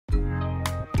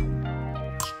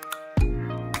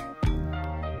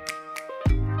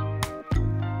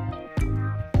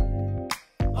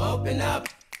open up.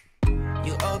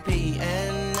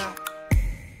 U-O-P-N.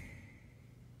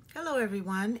 Hello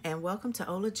everyone, and welcome to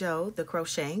Ola Joe, the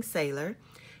Crocheting Sailor.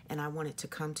 And I wanted to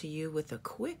come to you with a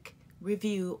quick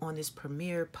review on this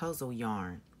Premier puzzle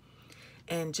yarn.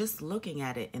 And just looking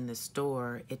at it in the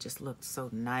store, it just looked so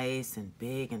nice and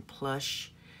big and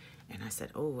plush. And I said,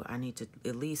 oh, I need to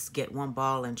at least get one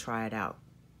ball and try it out.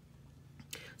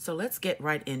 So let's get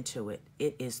right into it.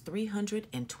 It is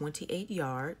 328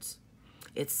 yards.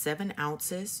 It's 7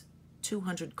 ounces,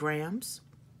 200 grams.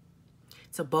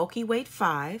 It's a bulky weight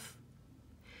 5.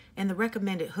 And the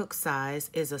recommended hook size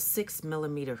is a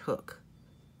 6mm hook,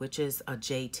 which is a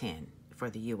J10 for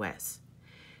the US.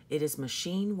 It is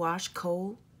machine wash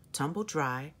cold, tumble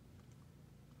dry.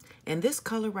 And this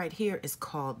color right here is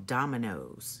called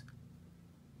Dominoes.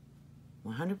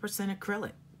 100%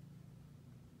 acrylic.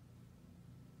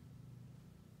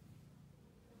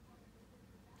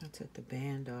 I took the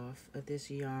band off of this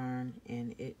yarn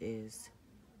and it is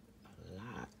a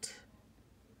lot.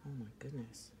 Oh my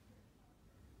goodness.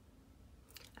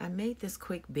 I made this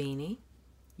quick beanie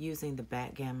using the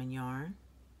Backgammon yarn.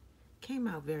 Came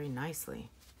out very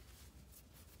nicely.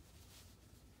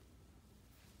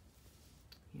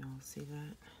 You all see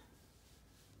that?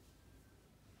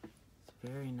 It's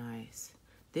very nice.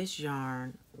 This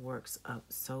yarn works up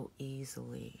so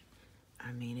easily.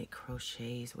 I mean, it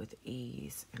crochets with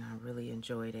ease, and I really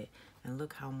enjoyed it. And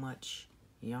look how much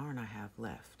yarn I have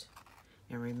left.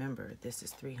 And remember, this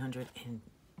is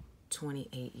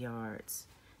 328 yards,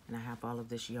 and I have all of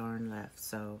this yarn left.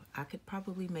 So I could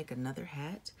probably make another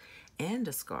hat and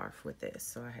a scarf with this.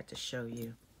 So I had to show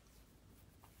you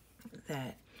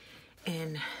that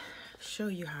and show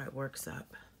you how it works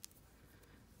up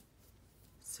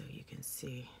so you can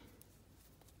see.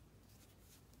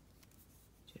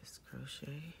 Just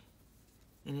crochet,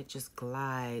 and it just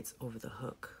glides over the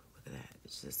hook. Look at that.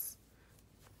 It's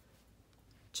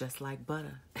just like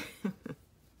butter.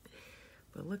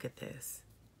 But look at this.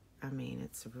 I mean,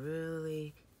 it's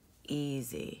really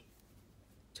easy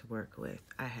to work with.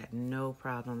 I had no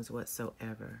problems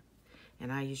whatsoever.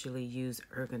 And I usually use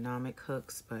ergonomic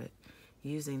hooks, but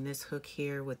using this hook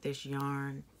here with this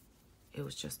yarn, it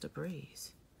was just a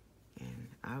breeze. And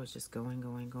I was just going,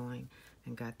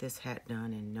 and got this hat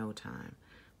done in no time.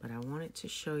 But I wanted to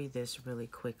show you this really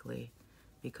quickly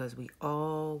because we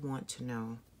all want to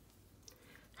know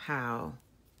how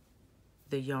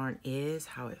the yarn is,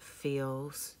 how it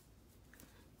feels,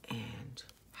 and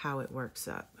how it works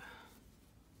up.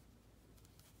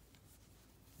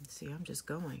 See, I'm just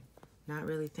going, not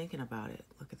really thinking about it.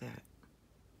 Look at that.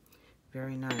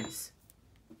 Very nice.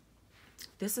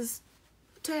 This is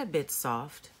a tad bit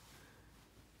soft.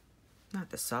 Not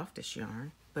the softest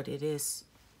yarn, but it is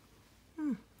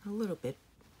a little bit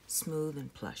smooth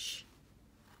and plush.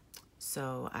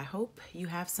 So I hope you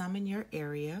have some in your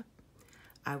area.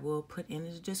 I will put in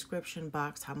the description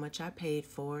box how much I paid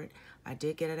for it. I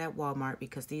did get it at Walmart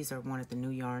because these are one of the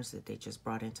new yarns that they just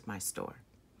brought into my store.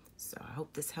 So I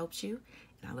hope this helps you,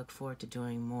 and I look forward to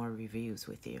doing more reviews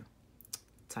with you.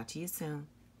 Talk to you soon.